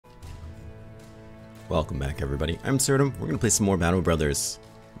Welcome back, everybody. I'm Absurdum. We're going to play some more Battle Brothers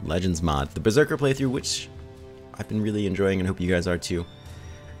Legends mod, the Berserker playthrough, which I've been really enjoying and hope you guys are too.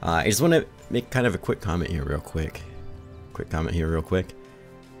 I just want to make kind of a quick comment here real quick.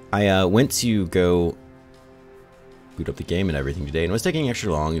 I went to go boot up the game and everything today, and it was taking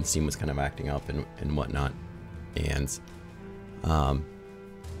extra long, and Steam was kind of acting up and whatnot. And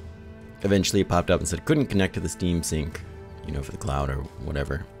eventually it popped up and said couldn't connect to the Steam sync, you know, for the cloud or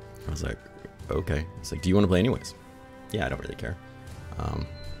whatever. I was like, okay. It's like, do you want to play anyways? Yeah, I don't really care.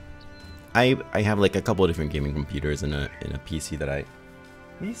 I have like a couple of different gaming computers and a PC that I.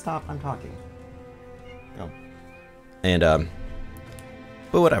 Please stop! I'm talking. Oh. And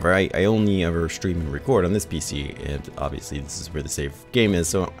but whatever. I only ever stream and record on this PC, and obviously this is where the save game is,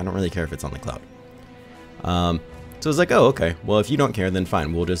 so I don't really care if it's on the cloud. So I was like, oh, okay. Well, if you don't care, then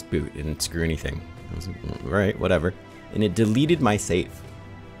fine. We'll just boot and screw anything. I was like, all right, whatever. And it deleted my save.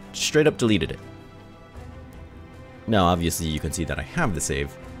 Straight up deleted it. Now, obviously, you can see that I have the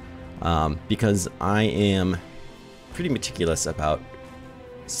save because I am pretty meticulous about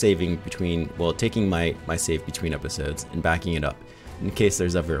saving between, well, taking my save between episodes and backing it up in case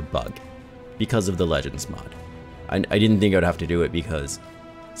there's ever a bug because of the Legends mod. I didn't think I would have to do it because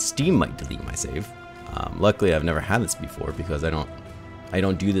Steam might delete my save. Luckily, I've never had this before because I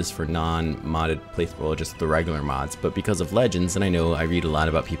don't do this for non-modded playthrough, well, just the regular mods, but because of Legends, and I know I read a lot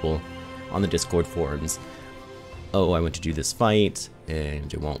about people on the Discord forums. Oh, I went to do this fight,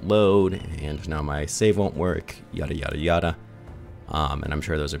 and it won't load, and now my save won't work, yada yada yada. And I'm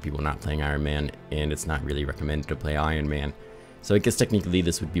sure those are people not playing Iron Man, and it's not really recommended to play Iron Man. So I guess technically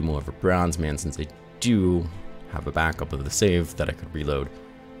this would be more of a Bronze Man, since I do have a backup of the save that I could reload.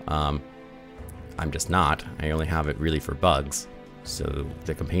 I'm just not. I only have it really for bugs. So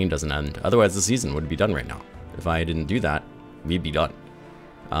the campaign doesn't end. Otherwise, the season would be done right now. If I didn't do that, we'd be done.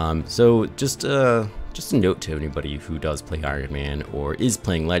 So just a note to anybody who does play Iron Man or is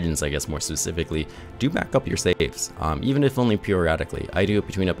playing Legends, I guess more specifically, do back up your saves, even if only periodically. I do it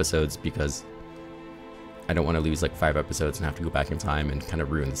between episodes because I don't want to lose like 5 episodes and have to go back in time and kind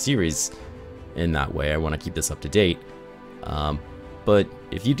of ruin the series in that way. I want to keep this up to date. But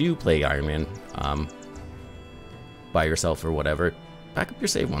if you do play Iron Man, by yourself or whatever, back up your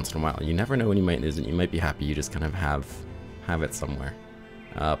save once in a while. You never know when you might lose it. You might be happy you just kind of have it somewhere.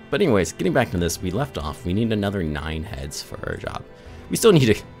 But anyways, getting back to this, we left off. We need another 9 heads for our job. We still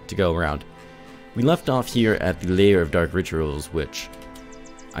need to go around. We left off here at the Lair of Dark Rituals, which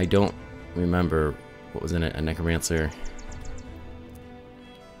I don't remember what was in it. A necromancer,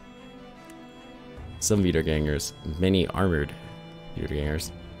 some Wiedergängers, many armored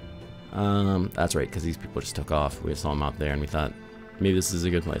Wiedergängers. That's right, because these people just took off. We saw them out there and we thought maybe this is a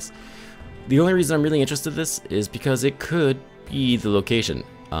good place. The only reason I'm really interested in this is because it could be the location.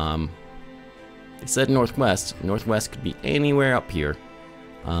 They said northwest. Northwest could be anywhere up here.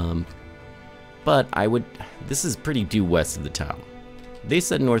 But this is pretty due west of the town. They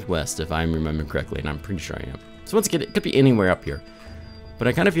said northwest if I'm remembering correctly, and I'm pretty sure I am. So once again, it could be anywhere up here. But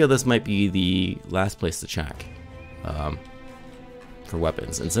I kind of feel this might be the last place to check. For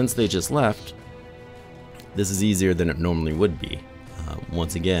weapons, and since they just left, this is easier than it normally would be.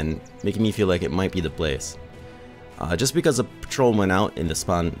 Once again, making me feel like it might be the place. Just because a patrol went out and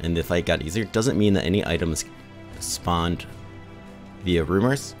the fight got easier doesn't mean that any items spawned via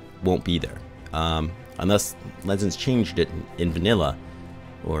rumors won't be there, unless Legends changed it in vanilla,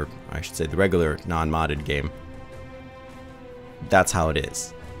 or I should say the regular non-modded game. That's how it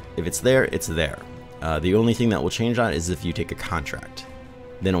is. If it's there, it's there. The only thing that will change that is if you take a contract.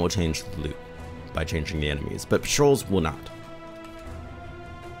 Then it will change the loot by changing the enemies, but patrols will not.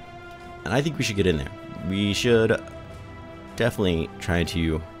 And I think we should get in there. We should definitely try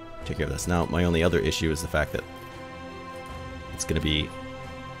to take care of this. Now, my only other issue is the fact that it's going to be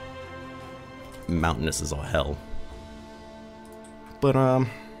mountainous as all hell. But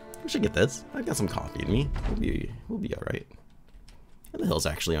we should get this. I've got some coffee in me. We'll be all right. And the hills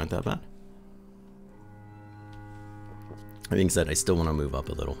actually aren't that bad. That being said, I still want to move up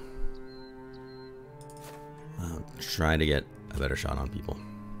a little. Try to get a better shot on people.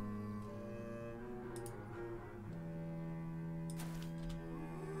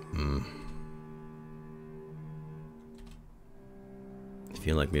 I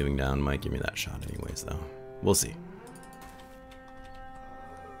feel like moving down might give me that shot anyways, though. We'll see.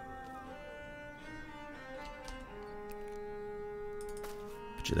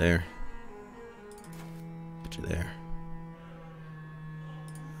 Put you there. Put you there.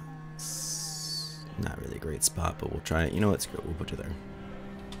 Not really a great spot, but we'll try it. You know what? Screw it. We'll put you there.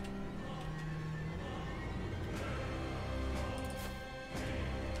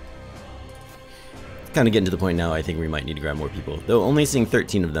 kind of getting to the point now I think we might need to grab more people. Though only seeing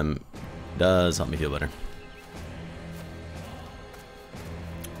 13 of them does help me feel better.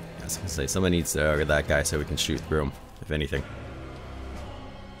 I was gonna say, someone needs to target that guy so we can shoot through him, if anything.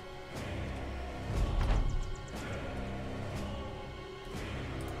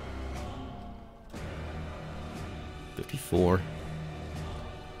 .94,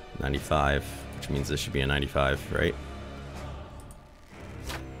 95, which means this should be a 95, right?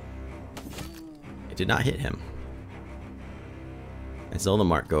 It did not hit him. I saw the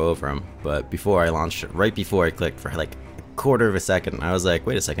mark go over him, but before I launched it, right before I clicked for like a quarter of a second, I was like,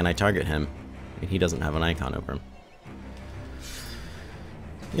 wait a second, I target him, and he doesn't have an icon over him.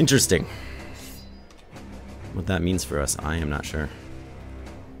 Interesting. What that means for us, I am not sure.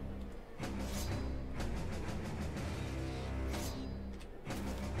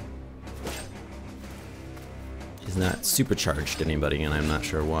 He's not supercharged anybody, and I'm not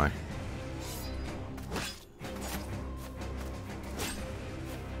sure why.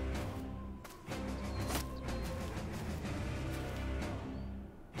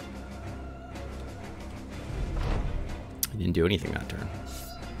 He didn't do anything that turn.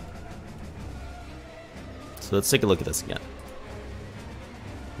 So let's take a look at this again.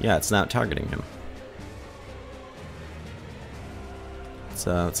 Yeah, it's not targeting him. It's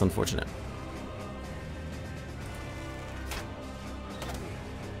unfortunate.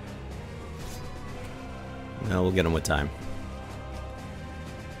 No, we'll get him with time.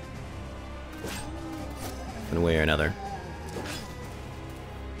 One way or another.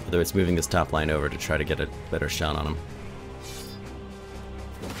 Whether it's moving this top line over to try to get a better shot on him.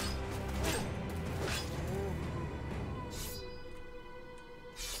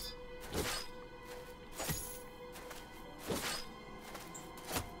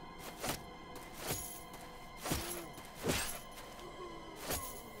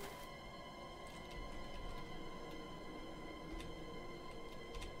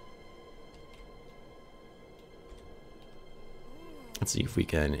 Let's see if we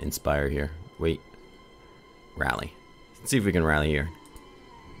can inspire here. Wait. Rally. Let's see if we can rally here.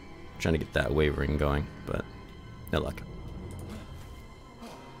 I'm trying to get that wavering going, but no luck.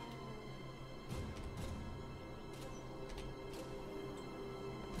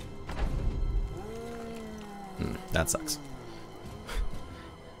 That sucks.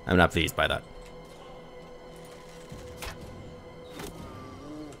 I'm not pleased by that.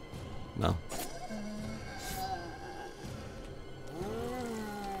 Well.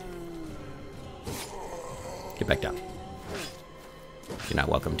 Get back down. You're not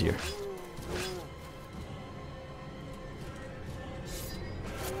welcome here.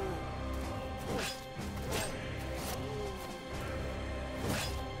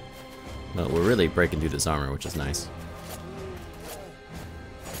 Well, we're really breaking through this armor, which is nice.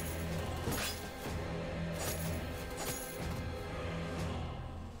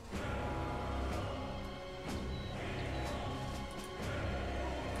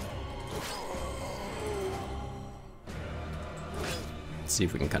 See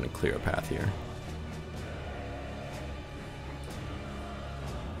if we can kind of clear a path here.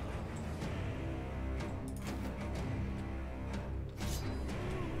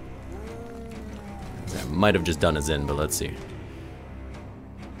 That might have just done us in, but let's see.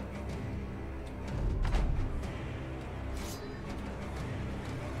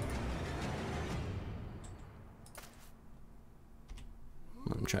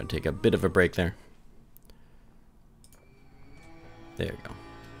 I'm trying to take a bit of a break there. There you go.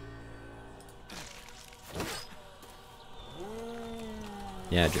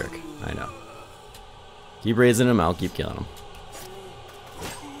 Yeah, jerk. I know. Keep raising him, I'll keep killing him.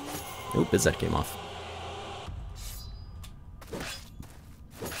 Oop, his head came off.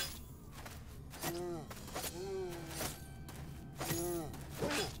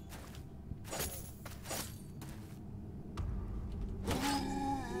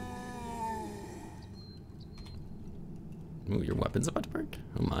 Ooh, your weapon's about to break?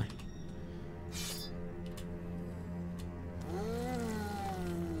 Oh my.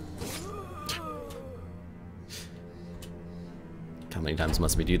 How many times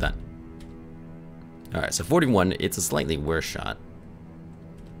must we do that? Alright, so 41, it's a slightly worse shot.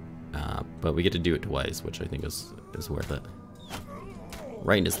 But we get to do it twice, which I think is worth it.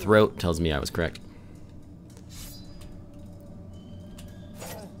 Right in his throat tells me I was correct.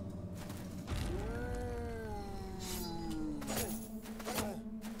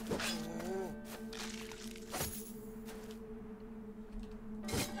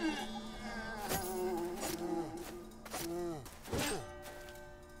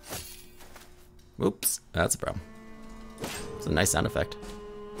 Oops, that's a problem. It's a nice sound effect.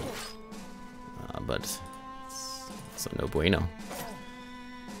 but so no bueno.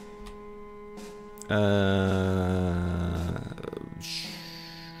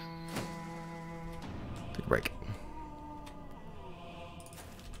 Take a break.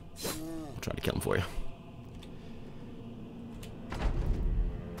 I'll try to kill him for you.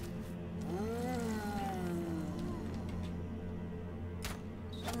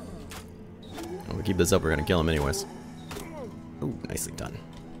 If we keep this up, we're gonna kill him anyways. Ooh, nicely done.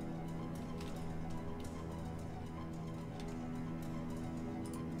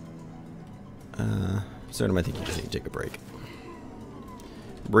 Absurdum, I think you just need to take a break.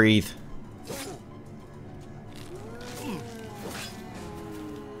 Breathe.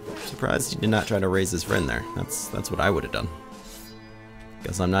 Surprised he did not try to raise his friend there. That's what I would have done.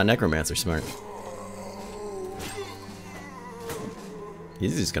 Guess I'm not necromancer smart.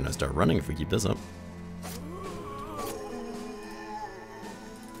 He's just gonna start running if we keep this up.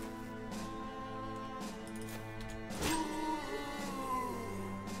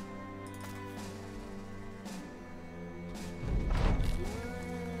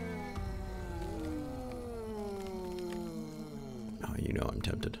 Oh, you know I'm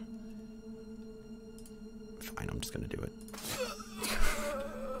tempted. Fine, I'm just gonna do it.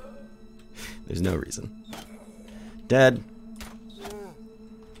 There's no reason. Dead.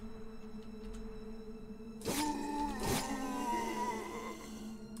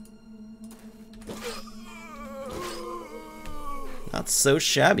 Not so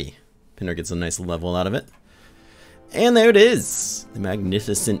shabby. Pinner gets a nice level out of it. And there it is! The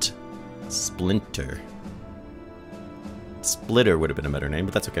magnificent Splinter. Splitter would have been a better name,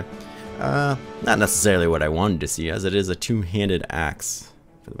 but that's okay. Not necessarily what I wanted to see, as it is a two-handed axe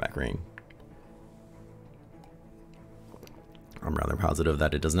for the back ring. I'm rather positive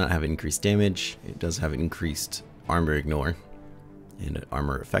that it does not have increased damage. It does have increased armor ignore and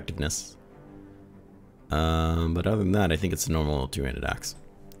armor effectiveness. But other than that, I think it's a normal two-handed axe.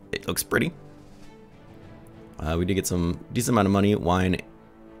 It looks pretty. We did get some decent amount of money, wine,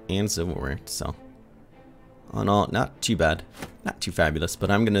 and silverware to sell. All in all, not too bad. Not too fabulous, but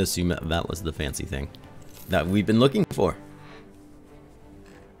I'm going to assume that that was the fancy thing that we've been looking for.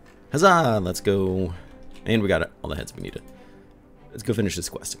 Huzzah! Let's go. And we got all the heads we needed. Let's go finish this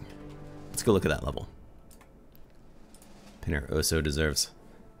questing. Let's go look at that level. Pinner oh so deserves.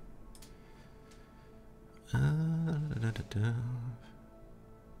 Can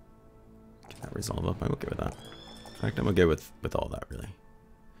that resolve up? I'm okay with that. In fact, I'm okay with all that, really.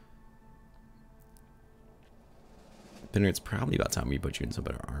 Pinner, it's probably about time we put you in some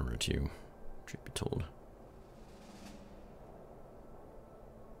better armor, too. Truth be told.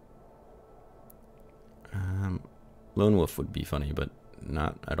 Lone Wolf would be funny, but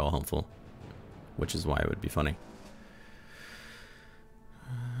not at all helpful. Which is why it would be funny.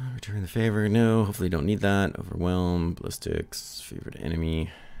 Return the favor. No, hopefully don't need that. Overwhelm, ballistics, favorite enemy,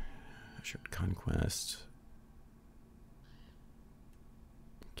 assured conquest,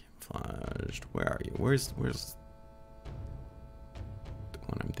 camouflaged. Where are you? Where's the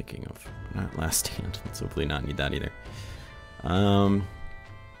one I'm thinking of? Not last stand. Let's hopefully not need that either.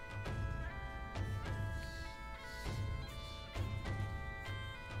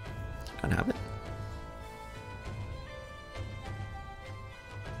 Can't have it.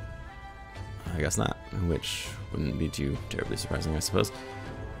 I guess not, which wouldn't be too terribly surprising, I suppose.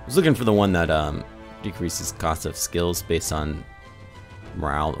 I was looking for the one that decreases cost of skills based on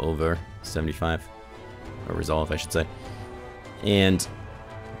morale over 75, or resolve, I should say. And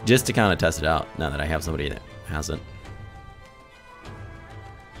just to kind of test it out, now that I have somebody that has it.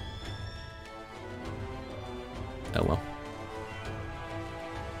 Oh well.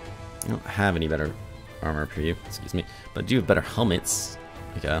 I don't have any better armor for you, excuse me, but I do have better helmets,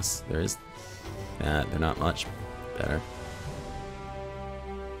 I guess. There is that. They're not much better.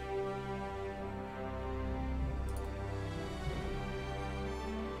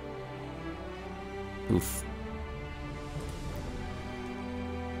 Oof.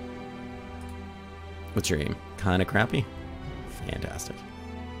 What's your aim? Kinda crappy? Fantastic.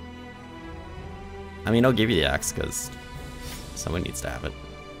 I mean, I'll give you the axe, because someone needs to have it.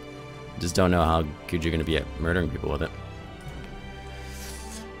 Just don't know how good you're going to be at murdering people with it.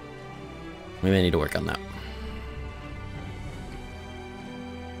 We may need to work on that.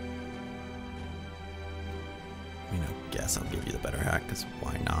 I mean, I guess I'll give you the better hat, because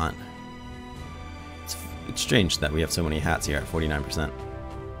why not? It's strange that we have so many hats here at 49%.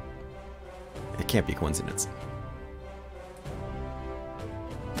 It can't be a coincidence.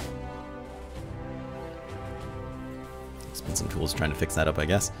 Spend some tools trying to fix that up, I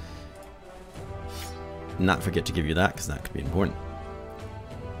guess. Not forget to give you that, because that could be important.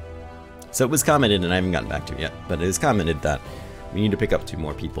 So it was commented, and I haven't gotten back to it yet, but it is commented that we need to pick up 2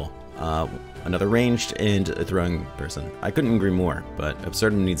 more people. Another ranged and a throwing person. I couldn't agree more, but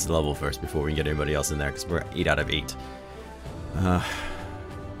Absurdum needs to level first before we can get anybody else in there, because we're 8 out of 8.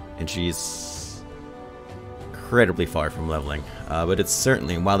 And she's incredibly far from leveling. But it's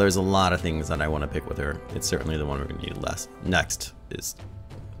certainly, while there's a lot of things that I want to pick with her, it's certainly the one we're going to need less. Next is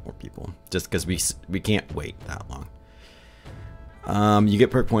more people, just because we can't wait that long. You get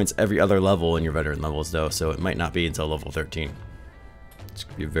perk points every other level in your veteran levels, though, so it might not be until level 13. It's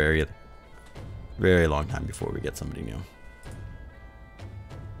going to be a very, very long time before we get somebody new.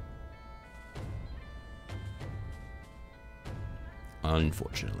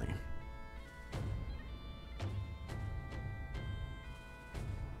 Unfortunately.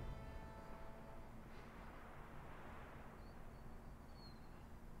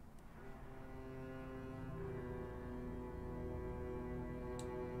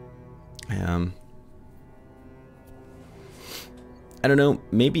 I don't know,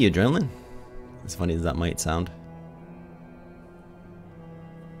 maybe adrenaline? As funny as that might sound.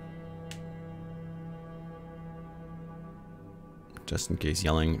 Just in case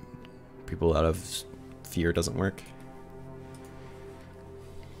yelling people out of fear doesn't work.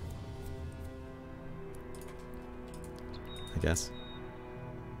 I guess.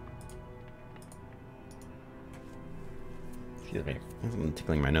 Excuse me. I'm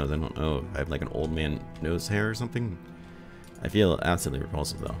tickling my nose. I don't know if I have like an old man nose hair or something. I feel absolutely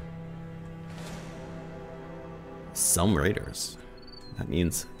repulsive though. Some raiders. That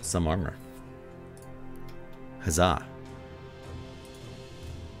means some armor. Huzzah.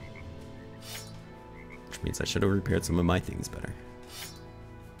 Which means I should have repaired some of my things better.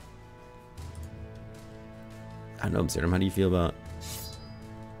 I don't know, Absurdum, how do you feel about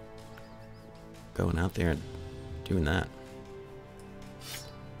going out there and doing that?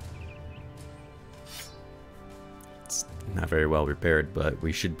 It's not very well repaired, but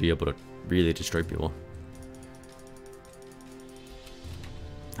we should be able to really destroy people.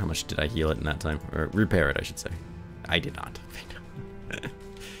 How much did I heal it in that time? Or repair it, I should say. I did not.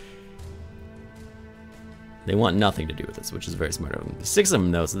 They want nothing to do with this, which is very smart of them. There's 6 of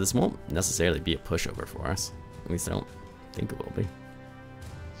them though, so this won't necessarily be a pushover for us. At least I don't think it will be.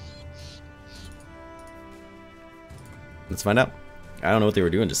 Let's find out. I don't know what they were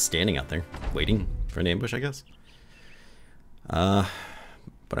doing, just standing out there, waiting for an ambush, I guess. But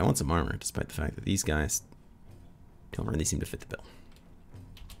I want some armor, despite the fact that these guys don't really seem to fit the bill.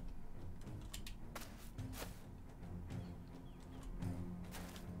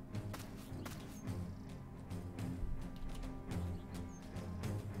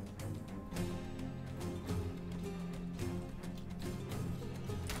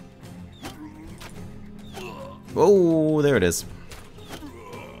 Oh, there it is.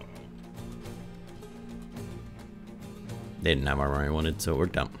 They didn't have armor I wanted, so it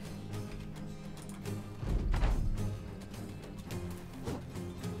worked out.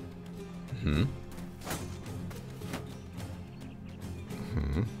 I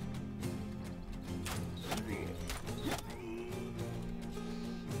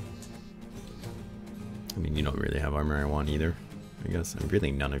mean, you don't really have armor I want either, I guess.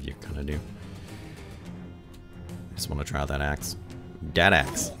 Really, none of you kind of do. Just want to try out that axe. Dat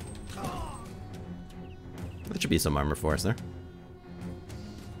axe. That should be some armor for us there.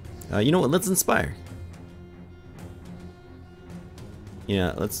 You know what? Let's inspire.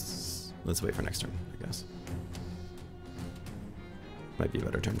 Yeah, let's wait for next turn, I guess. Might be a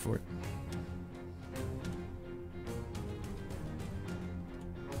better turn for it.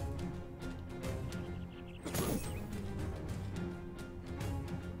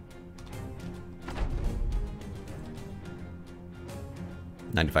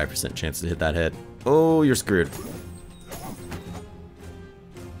 %95 chance to hit that head. Oh, you're screwed.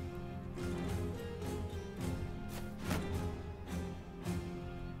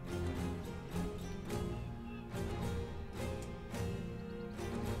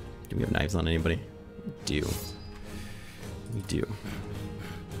 Do we have knives on anybody? We do. We do.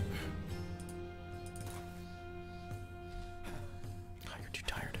 Oh, you're too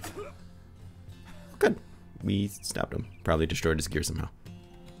tired. Good. We stabbed him. Probably destroyed his gear somehow.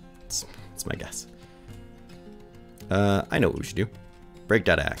 That's my guess. I know what we should do. Break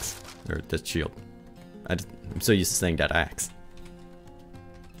that axe. Or the shield. I'm so used to saying that axe.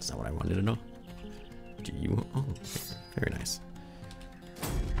 That's not what I wanted to know. Do you? Oh, very nice.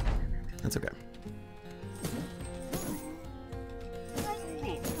 That's okay.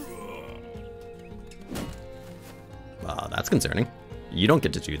 That's concerning. You don't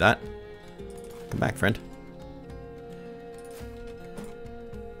get to do that. Come back, friend.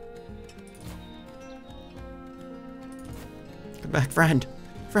 Come back, friend.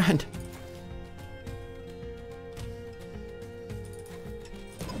 Friend.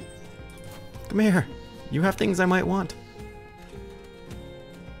 Come here. You have things I might want.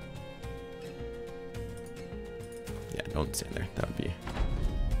 Yeah, don't stand there. That would be...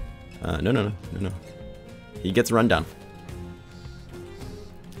 No. He gets run down.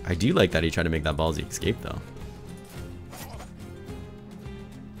 I do like that he tried to make that ballsy escape, though.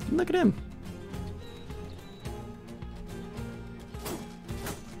 Look at him.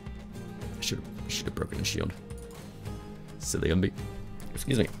 Should have broken his shield. Silly Gumby.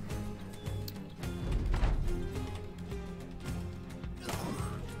 Excuse me.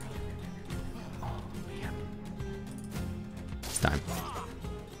 Oh man. It's time.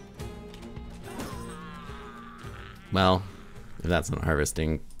 Well, if that's not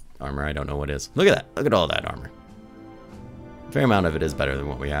harvesting armor, I don't know what is. Look at that. Look at all that armor. A fair amount of it is better than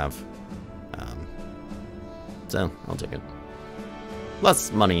what we have. So, I'll take it.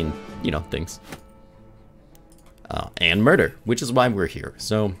 Less money and, you know, things. And murder, which is why we're here.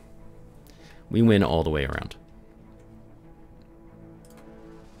 So, we win all the way around.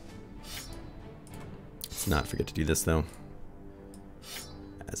 Let's not forget to do this, though.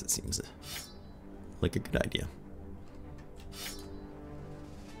 As it seems like a good idea.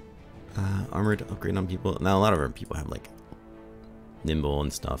 Armor to upgrade on people. Now, a lot of our people have, like, nimble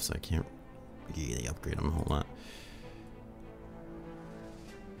and stuff, so I can't really upgrade them a whole lot.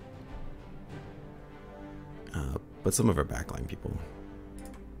 But some of our backline people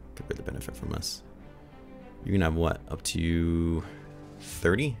could really benefit from us. You can have what? Up to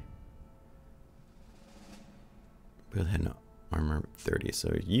 30? Build head and armor 30.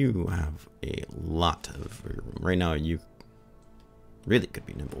 So you have a lot of room. Right now you really could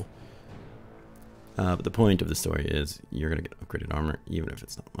be nimble. But the point of the story is you're going to get upgraded armor, even if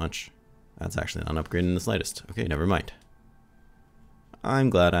it's not much. That's actually not an upgrade in the slightest. Okay, never mind. I'm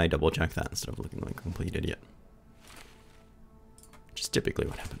glad I double checked that instead of looking like a complete idiot. Which is typically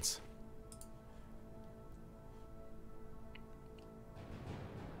what happens.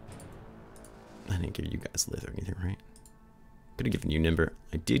 I didn't give you guys Lith or anything, right? Could have given you Nimber.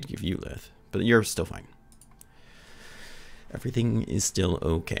 I did give you Lith, but you're still fine. Everything is still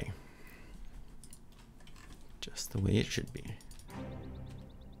okay. Just the way it should be.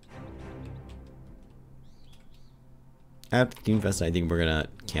 At the Team Fest, I think we're gonna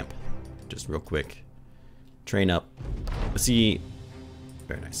camp just real quick. Train up. See,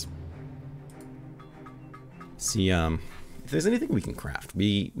 very nice. See, if there's anything we can craft.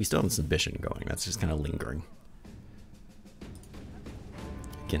 We still have this ambition going. That's just kind of lingering.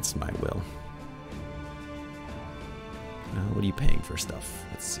 Against my will. What are you paying for stuff?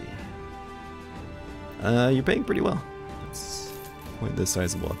 Let's see. You're paying pretty well. That's quite the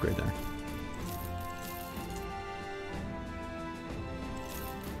sizable upgrade there.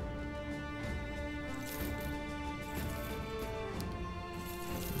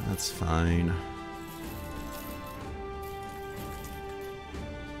 That's fine.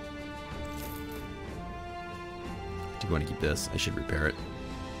 I do want to keep this. I should repair it.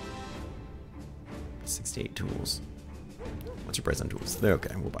 68 tools. What's your price on tools? They're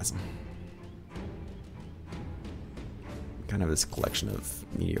okay. We'll buy some. Kind of this collection of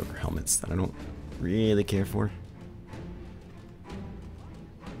mediocre helmets that I don't really care for.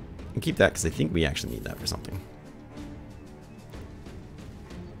 And keep that because I think we actually need that for something.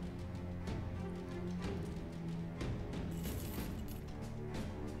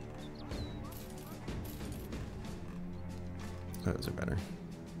 Those are better.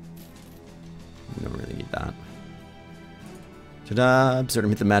 We don't really need that. Ta-da!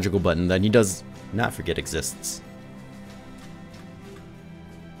 Absurdum hit the magical button that he does not forget exists.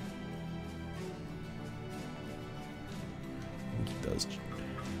 Keep those.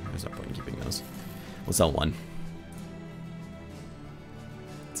 There's no point in keeping those. We'll sell one.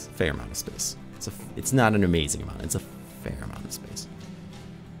 It's a fair amount of space. It's not an amazing amount. It's a fair amount of space.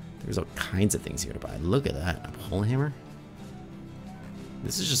 There's all kinds of things here to buy. Look at that. A pole hammer?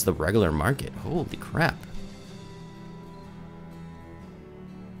 This is just the regular market. Holy crap.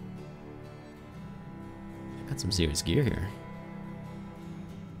 Got some serious gear here.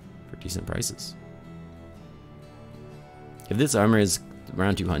 For decent prices. If this armor is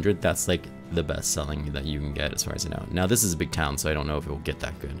around 200, that's like the best selling that you can get as far as I know. Now this is a big town, so I don't know if it will get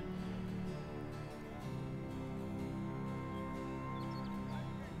that good.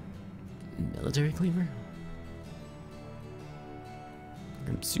 Military cleaver?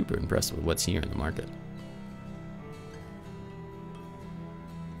 I'm super impressed with what's here in the market.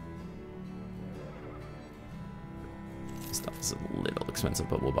 This stuff is a little expensive,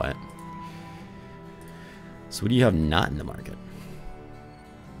 but we'll buy it. So what do you have not in the market?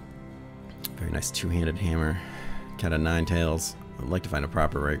 Very nice two-handed hammer. Cat of nine tails. I'd like to find a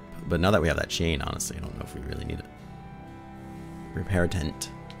proper rape, but now that we have that chain, honestly, I don't know if we really need it. Repair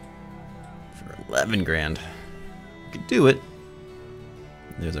tent for 11 grand. We could do it.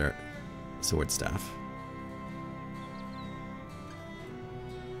 There's our sword staff.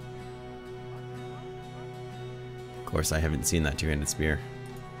 Of course, I haven't seen that two-handed spear.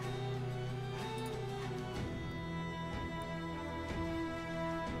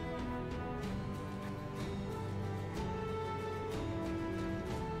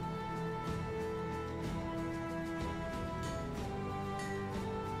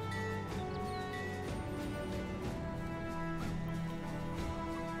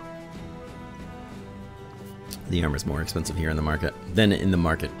 The armor's more expensive here in the market than in the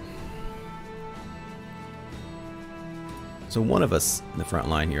market. So one of us in the front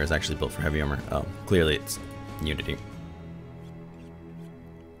line here is actually built for heavy armor. Oh, clearly it's Unity.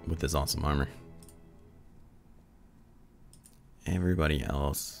 With this awesome armor. Everybody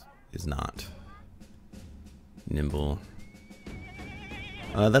else is not. Nimble.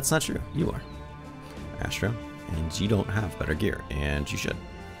 That's not true. You are. Astro. And you don't have better gear. And you should.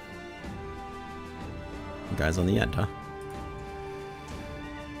 Guys on the end, huh?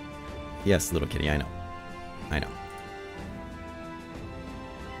 Yes, little kitty, I know. I know.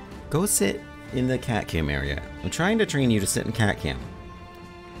 Go sit in the cat cam area. I'm trying to train you to sit in cat cam.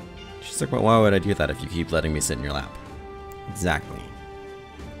 She's like, well, why would I do that if you keep letting me sit in your lap? Exactly.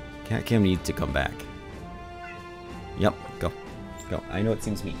 Cat cam needs to come back. Yep, go. Go. I know it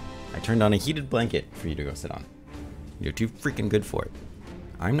seems mean. I turned on a heated blanket for you to go sit on. You're too freaking good for it.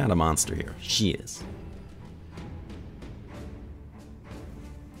 I'm not a monster here. She is.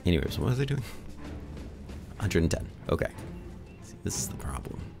 Anyways, what was I doing? 110. Okay. See, this is the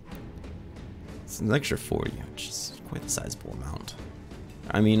problem. It's an extra 40, which is quite a sizable amount.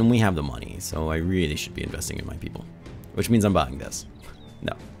 I mean, we have the money, so I really should be investing in my people. Which means I'm buying this.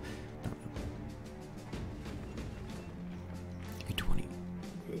 No. No. 320.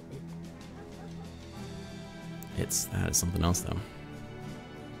 That is something else, though.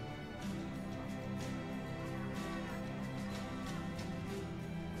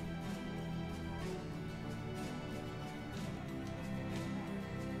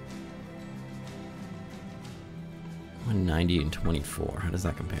 $190 and 24. How does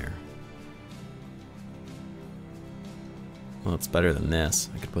that compare? Well, it's better than this.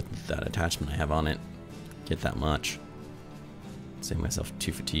 I could put that attachment I have on it. Get that much. Save myself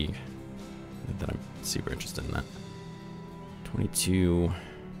 2 fatigue. Not that I'm super interested in that. 22.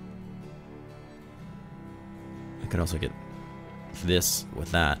 I could also get this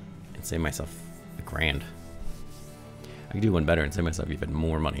with that and save myself $1 grand. I could do one better and save myself even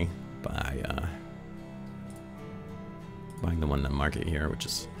more money by buying the one in the market here, which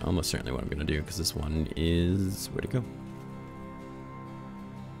is almost certainly what I'm going to do, because this one is... where'd it go?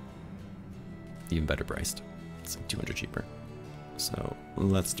 Even better priced. It's like 200 cheaper. So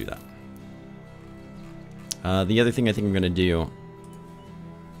let's do that. The other thing I think I'm going to do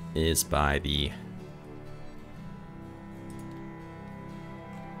is buy the...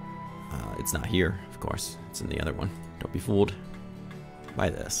 it's not here, of course. It's in the other one. Don't be fooled.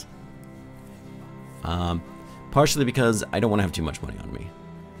 Buy this. Partially because I don't want to have too much money on me.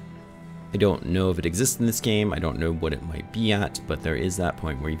 I don't know if it exists in this game. I don't know what it might be at, but there is that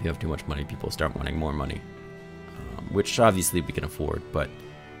point where if you have too much money, people start wanting more money. Which obviously we can afford, but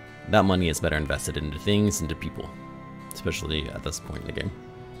that money is better invested into things, into people. Especially at this point in the game.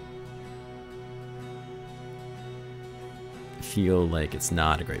 I feel like it's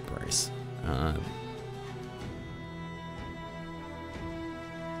not a great price.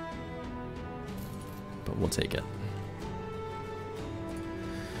 But we'll take it.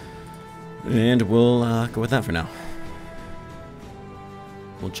 And we'll go with that for now.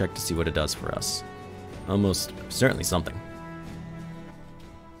 We'll check to see what it does for us. Almost certainly something.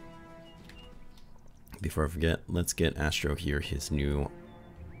 Before I forget, let's get Astro here his new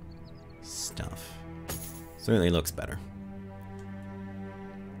stuff. Certainly looks better.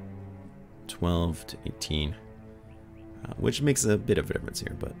 12 to 18. Which makes a bit of a difference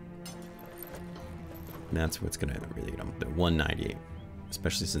here, but that's what's going to really get him. The 198.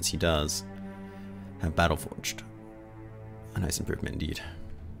 Especially since he does have Battle Forged. A nice improvement indeed.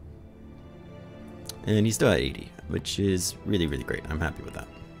 And he's still at 80, which is really, really great. I'm happy with that.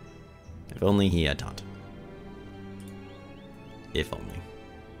 If only he had taunt. If only.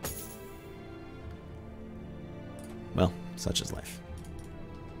 Well, such is life.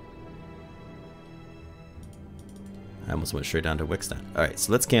 I almost went straight down to Wickstead. Alright,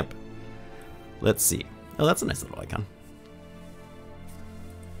 so let's camp. Let's see. Oh, that's a nice little icon.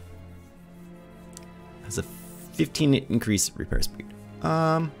 15 increase repair speed.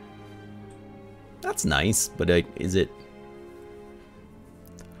 That's nice, but is it...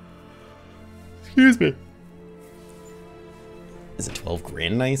 Excuse me. Is it 12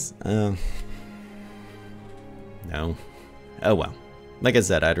 grand nice? No. Oh well. Like I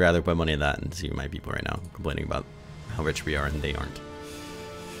said, I'd rather put money in that and see my people right now complaining about how rich we are and they aren't.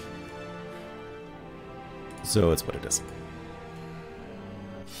 So it's what it is.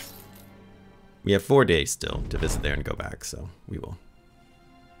 We have 4 days still to visit there and go back, so we will.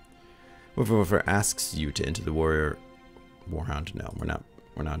 Woofer asks you to enter the Warhound. No, we're not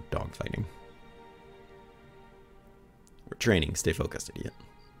dogfighting. We're training. Stay focused, idiot.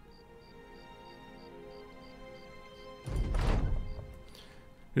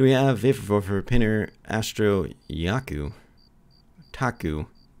 Who do we have? Woofer, Pinner, Astro, Yaku, Taku,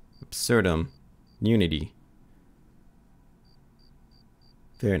 Absurdum, Unity.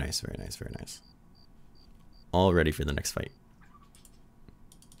 Very nice, very nice, very nice. All ready for the next fight.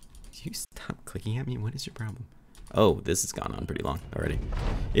 You stop clicking at me? What is your problem? Oh, this has gone on pretty long already.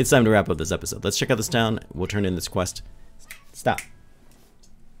 It's time to wrap up this episode. Let's check out this town. We'll turn in this quest. Stop.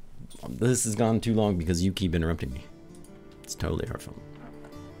 This has gone too long because you keep interrupting me. It's totally hurtful.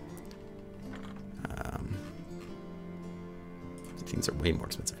 Things are way more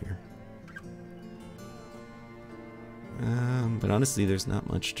expensive here. But honestly, there's not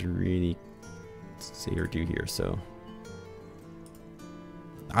much to really say or do here, so...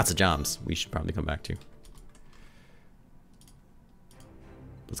 Lots of jobs we should probably come back to.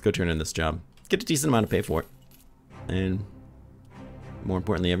 Let's go turn in this job. Get a decent amount of pay for it. And more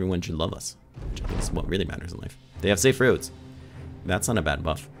importantly, everyone should love us, which I think is what really matters in life. They have safe roads. That's not a bad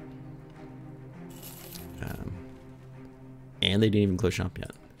buff. And they didn't even close shop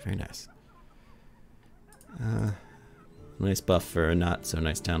yet. Very nice. Nice buff for a not so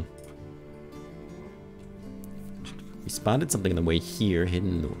nice town. We spotted something on the way here, hidden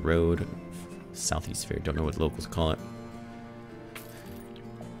in the road. Southeast Fair, don't know what locals call it.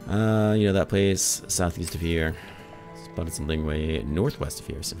 You know that place, southeast of here. Spotted something way northwest of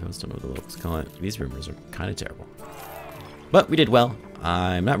here, suppose, don't know what the locals call it. These rumors are kind of terrible. But we did well.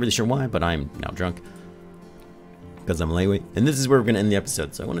 I'm not really sure why, but I'm now drunk. Because I'm lightweight. And this is where we're going to end the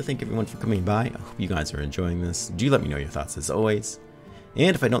episode. So I want to thank everyone for coming by. I hope you guys are enjoying this. Do let me know your thoughts as always.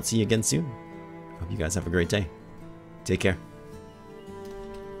 And if I don't see you again soon, I hope you guys have a great day. Take care.